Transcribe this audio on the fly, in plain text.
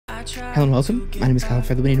Hello and welcome, my name is Clarke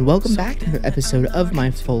and welcome back to another episode of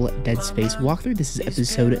my full Dead Space walkthrough. This is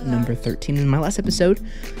episode number 13. In my last episode,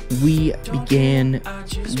 we began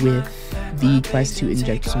with the quest to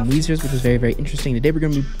inject some Wheezers, which was very, very interesting. Today we're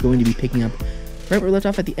going to be picking up right where we left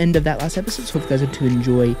off at the end of that last episode, so hope you guys are to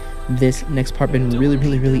enjoy this next part. Been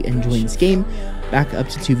really enjoying this game. Back up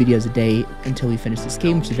to 2 videos a day until we finish this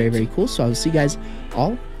game, which is very, very cool. So I will see you guys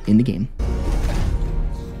all in the game.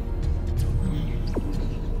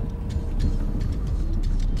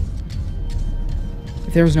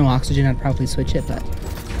 If there was no oxygen, I'd probably switch it, but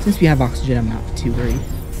since we have oxygen, I'm not too worried.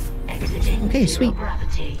 Okay, sweet.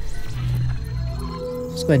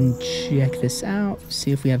 Let's go ahead and check this out,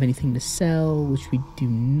 see if we have anything to sell, which we do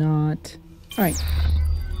not. Alright.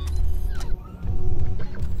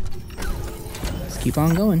 Let's keep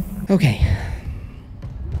on going. Okay.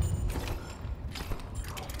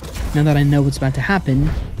 Now that I know what's about to happen,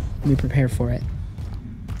 let me prepare for it.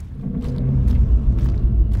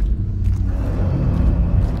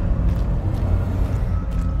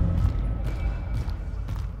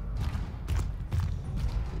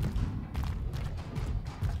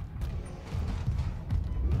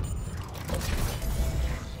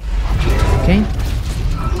 Okay.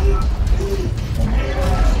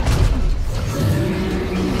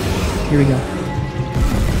 Here we go.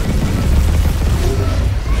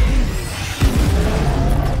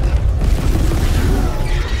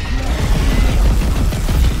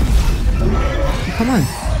 Come on.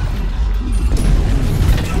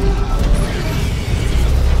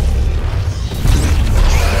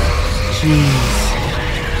 Jeez.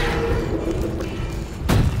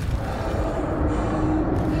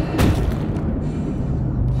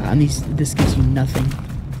 This gives you nothing.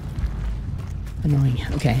 Annoying.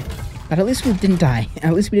 Okay. But at least we didn't die.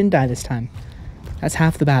 At least we didn't die this time. That's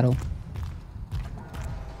half the battle.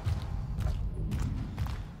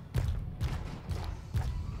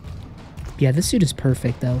 Yeah, this suit is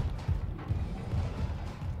perfect, though.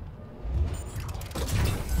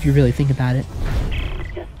 If you really think about it.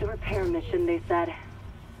 Just a repair mission, they said.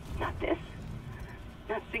 Not this.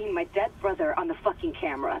 Not seeing my dead brother on the fucking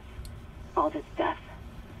cameras. All this death.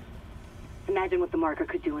 Imagine what the marker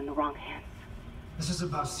could do in the wrong hands. This is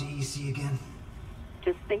about CEC again.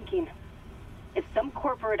 Just thinking. If some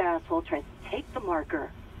corporate asshole tries to take the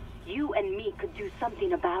marker, you and me could do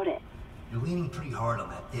something about it. You're leaning pretty hard on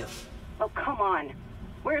that if. Oh, come on.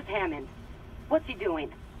 Where's Hammond? What's he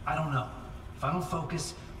doing? I don't know. If I don't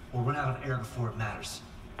focus, we'll run out of air before it matters.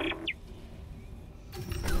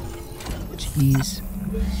 Jeez.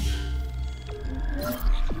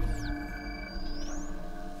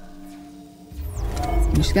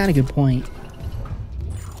 She's got a good point.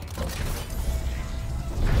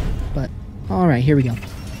 But, alright, here we go.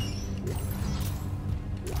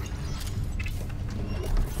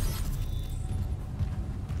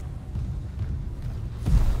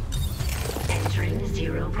 Entering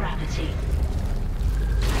zero gravity.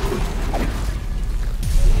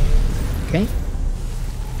 Okay.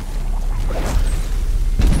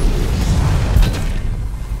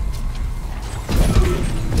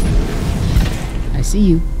 I see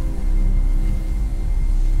you.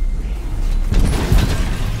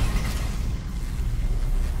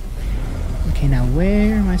 Okay, now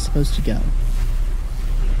where am I supposed to go?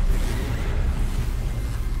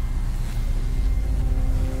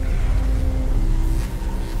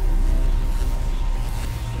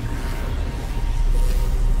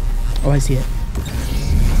 Oh, I see it.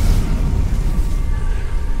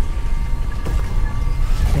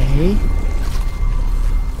 Okay.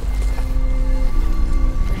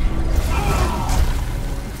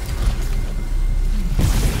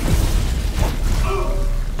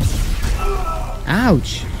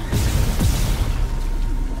 Ouch!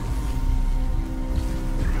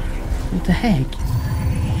 What the heck?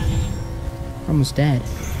 We're almost dead.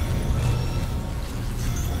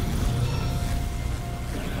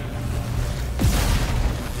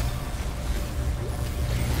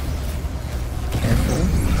 Careful.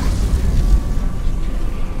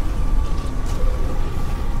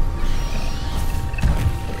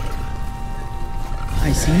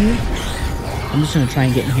 I see you. I'm just gonna try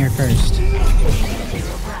and get in here first.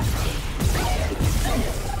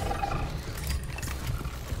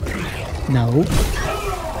 No.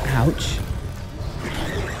 Ouch.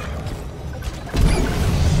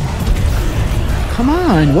 Come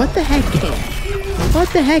on, what the heck? What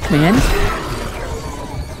the heck, man?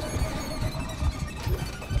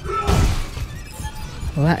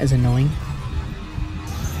 Well, that is annoying.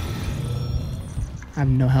 I have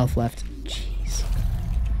no health left. Jeez.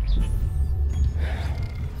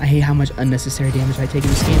 I hate how much unnecessary damage I take in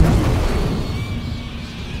this game.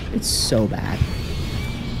 It's so bad.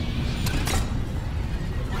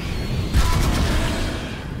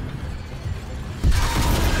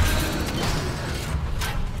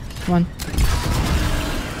 Come on.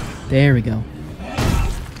 There we go.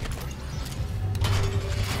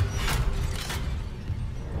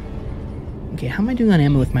 Okay, how am I doing on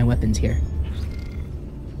ammo with my weapons here?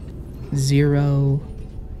 0.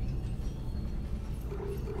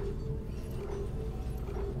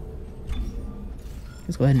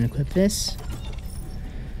 Let's go ahead and equip this.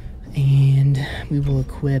 And we will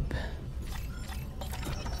equip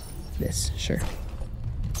this. Sure.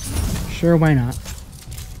 Sure, why not?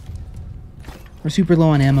 We're super low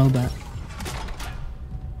on ammo, but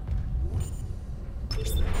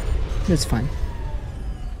that's fine.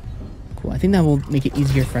 Cool. I think that will make it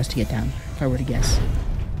easier for us to get down, if I were to guess.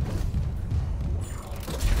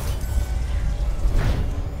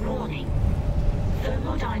 Warning.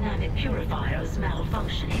 Thermodynamic purifiers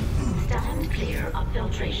malfunctioning. Stand clear of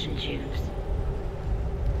filtration tubes.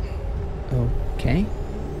 Okay.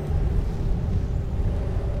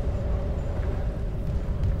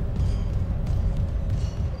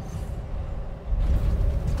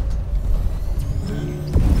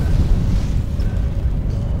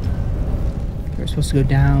 We're supposed to go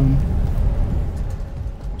down.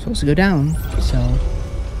 We're supposed to go down, so.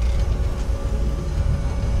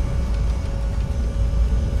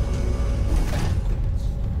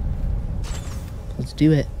 Let's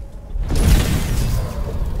do it.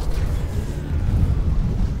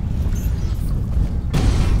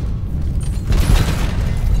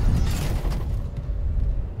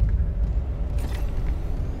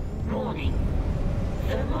 Warning.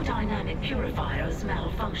 Thermodynamic purifiers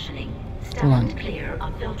malfunctioning. Hold on. Stand clear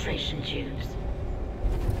of filtration tubes.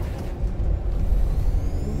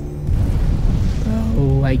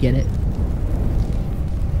 Oh, I get it.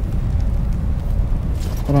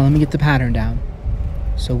 Hold on, let me get the pattern down.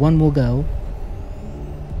 So 1 will go.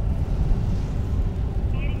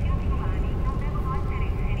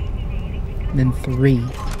 And then 3.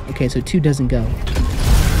 Okay, so 2 doesn't go.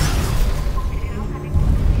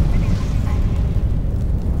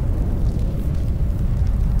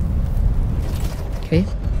 Okay.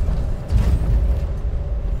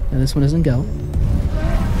 Now this one doesn't go.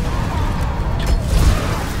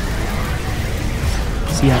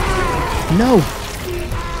 See ya. No!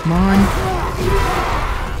 Come on.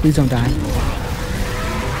 Please don't die.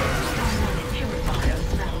 Purifiers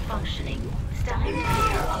malfunctioning. Stand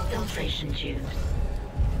clear of filtration tubes.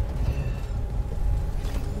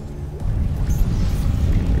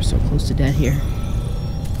 We're so close to dead here.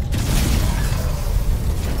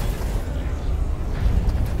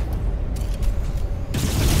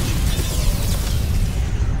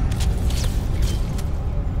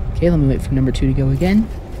 Okay, let me wait for number 2 to go again.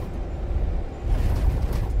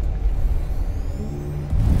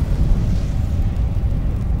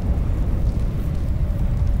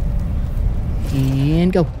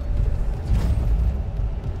 And go.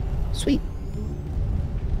 Sweet.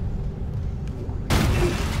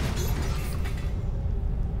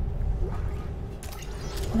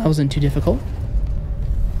 Well, that wasn't too difficult.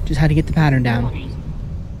 Just had to get the pattern down.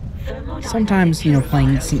 Sometimes, you know,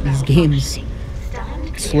 playing these games,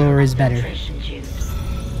 slower is better.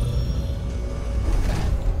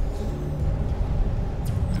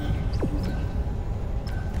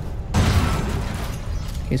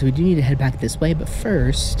 Okay, so we do need to head back this way, but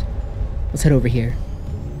first, let's head over here.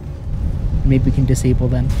 Maybe we can disable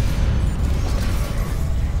them.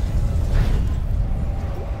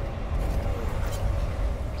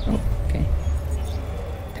 Oh, okay.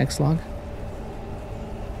 Text log.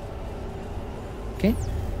 Okay.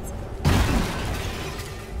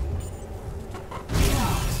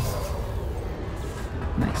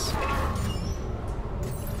 Nice.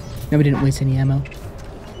 Now we didn't waste any ammo.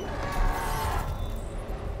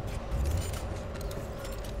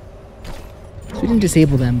 We didn't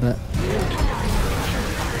disable them, but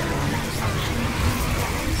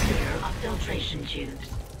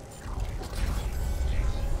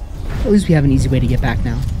at least we have an easy way to get back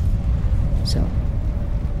now. So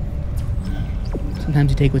sometimes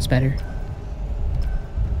you take what's better.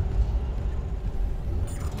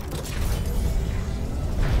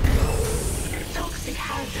 Toxic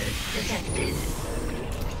hazard detected.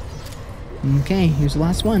 Okay, here's the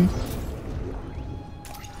last one.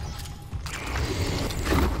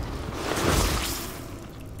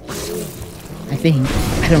 I think.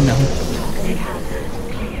 I don't know. Toxic hazard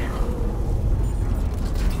clear.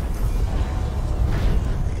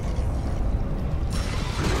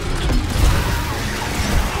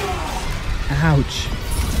 Ouch.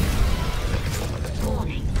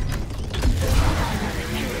 Warning.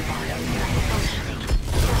 Thermodynamic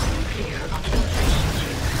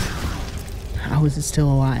How is it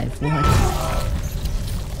still alive? What?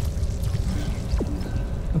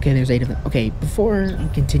 Okay, there's 8 of them. Okay, before we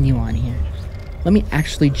continue on here, let me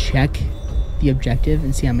actually check the objective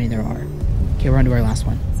and see how many there are. Okay, we're on to our last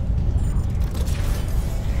one.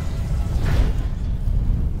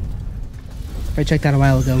 If I checked that a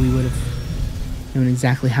while ago, we would have known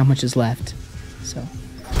exactly how much is left. So,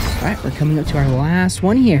 alright, we're coming up to our last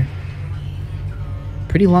one here.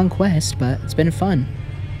 Pretty long quest, but it's been fun.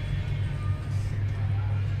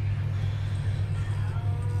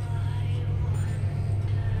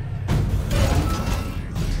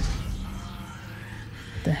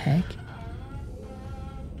 The heck?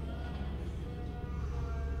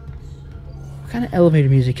 What kind of elevator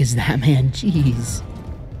music is that, man? Jeez.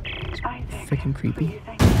 Freaking creepy.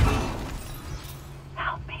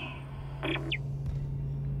 Help me.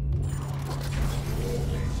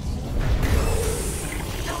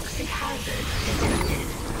 Toxic hazard detected.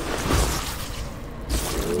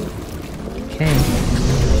 Okay.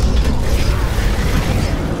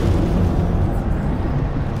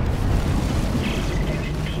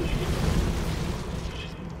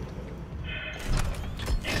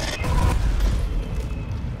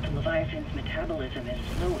 The Leviathan's metabolism is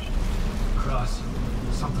slowing. Cross,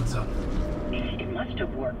 something's up. It must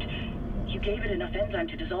have worked. You gave it enough enzyme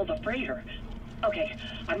to dissolve a freighter. Okay,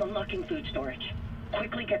 I'm unlocking food storage.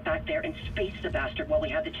 Quickly get back there and space the bastard while we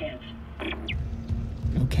have the chance.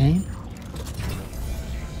 Okay.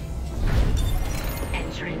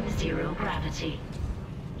 Entering zero gravity.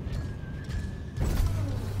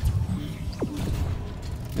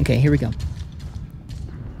 Okay, here we go.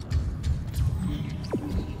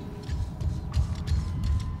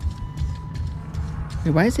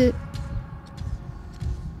 Wait, why is it?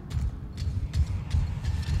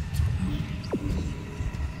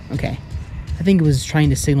 Okay. I think it was trying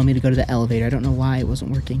to signal me to go to the elevator. I don't know why it wasn't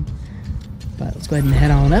working. But let's go ahead and head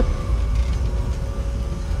on up.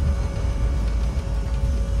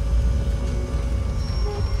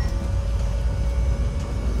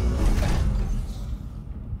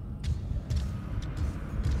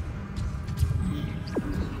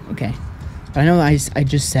 Okay. I know I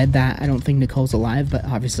just said that I don't think Nicole's alive, but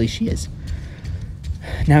obviously she is.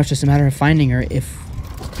 Now it's just a matter of finding her.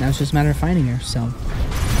 Now it's just a matter of finding her, so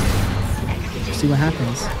see what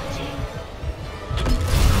happens.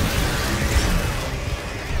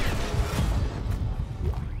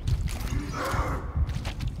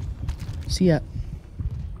 See ya.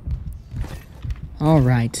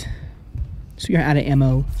 Alright. So you're out of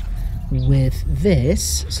ammo with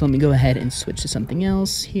this. So let me go ahead and switch to something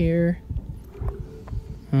else here.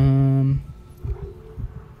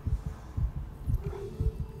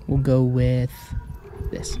 We'll go with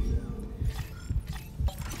this.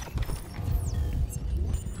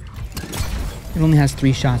 It only has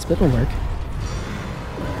 3 shots, but it'll work.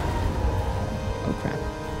 Oh crap.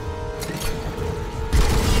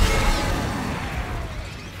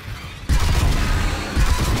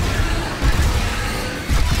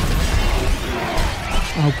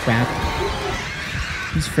 Oh crap.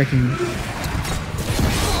 He's freaking...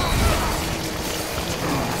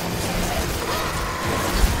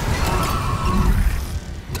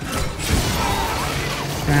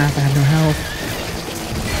 Crap, I have no health.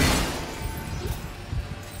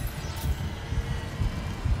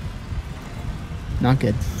 Not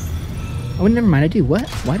good. Oh, never mind, I do. What?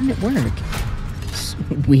 Why didn't it work? It's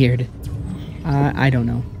weird. I don't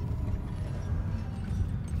know.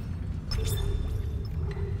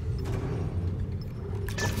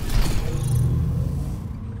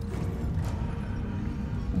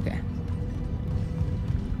 Okay.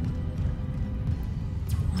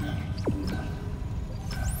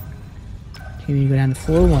 Okay, we go down to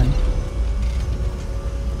floor 1.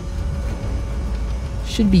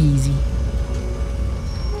 Should be easy.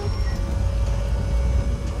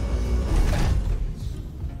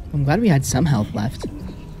 I'm glad we had some health left.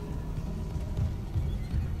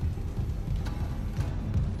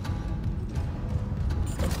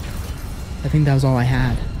 I think that was all I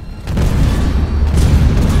had.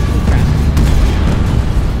 Crap.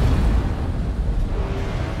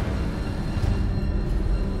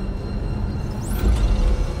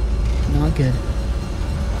 Not good.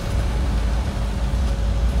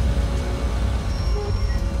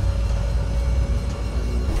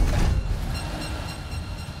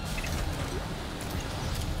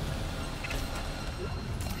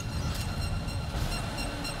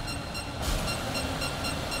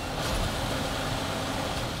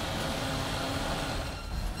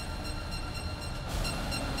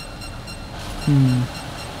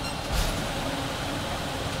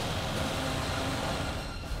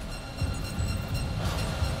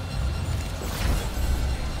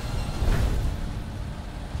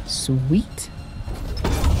 Sweet.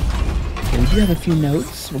 Okay, we do have a few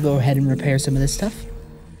notes. We'll go ahead and repair some of this stuff.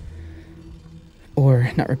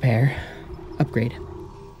 Or, not repair, upgrade.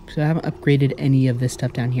 So I haven't upgraded any of this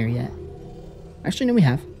stuff down here yet. Actually, no, we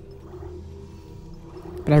have.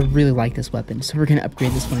 But I really like this weapon, so we're going to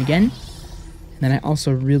upgrade this one again. And then I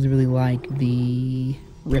also really, really like the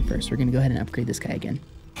Ripper, so we're going to go ahead and upgrade this guy again.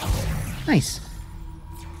 Nice.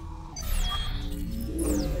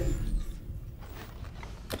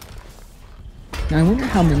 Now I wonder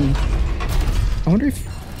how many... I wonder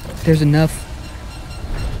if there's enough...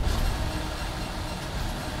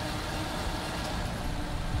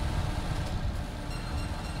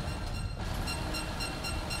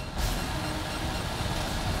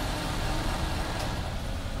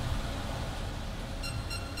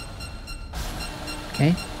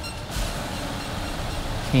 Okay.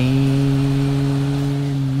 And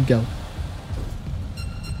go.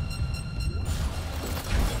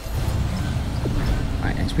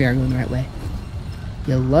 Alright, nice. We are going the right way.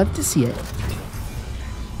 You'll love to see it.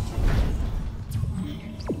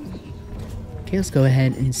 Okay, let's go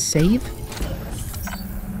ahead and save.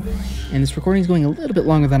 And this recording is going a little bit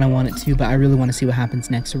longer than I want it to, but I really want to see what happens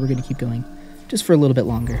next, so we're going to keep going just for a little bit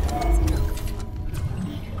longer.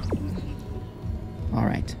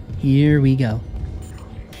 Alright, here we go.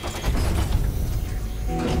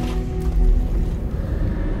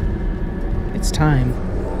 It's time.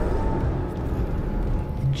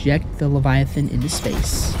 Eject the Leviathan into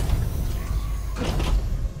space.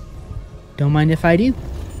 Don't mind if I do.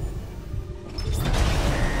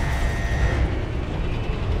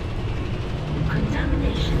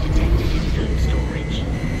 Contamination detected in food storage.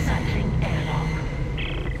 Cycling airlock.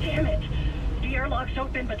 Damn it! The airlock's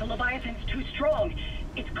open, but the Leviathan's too strong.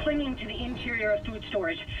 It's clinging to the interior of food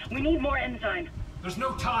storage. We need more enzyme. There's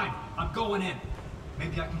no time. I'm going in.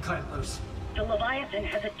 Maybe I can cut it loose. The Leviathan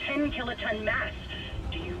has a 10 kiloton mass.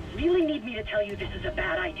 Do you really need me to tell you this is a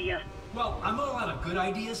bad idea? Well, I'm all out of good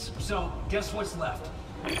ideas, so guess what's left?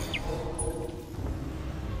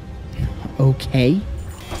 Okay.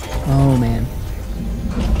 Oh, man.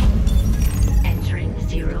 Entering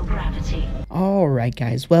zero gravity. Alright,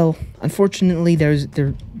 guys. Well, unfortunately,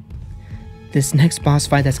 this next boss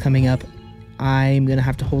fight that's coming up, I'm going to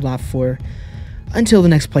have to hold off for until the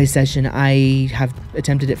next play session. I have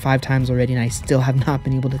attempted it 5 times already, and I still have not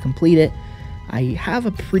been able to complete it. I have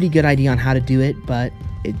a pretty good idea on how to do it, but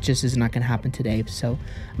it just is not going to happen today. So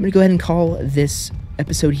I'm going to go ahead and call this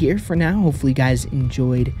episode here for now. Hopefully you guys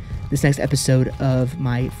enjoyed this next episode of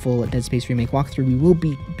my full Dead Space Remake walkthrough. We will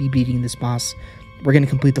be beating this boss. We're going to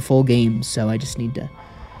complete the full game, so I just need to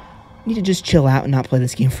just chill out and not play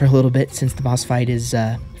this game for a little bit, since the boss fight is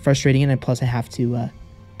frustrating, and plus I have to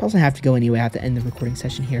go anyway. I have to end the recording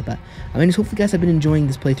session here, but hopefully you guys have been enjoying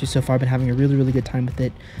this playthrough so far. Been having a really, really good time with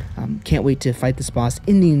it. Can't wait to fight this boss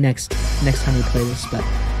in the next time we play this. But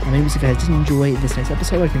anyways, if you guys did enjoy this next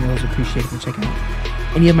episode, I think I always appreciate it. And check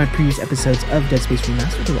out any of my previous episodes of Dead Space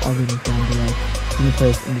Remastered. They'll all be linked down below in the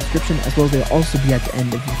playlist in the description, as well as they'll also be at the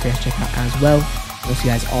end if you guys check out as well. We'll see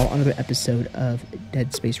you guys all on another episode of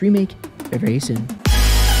Dead Space Remake very, very soon.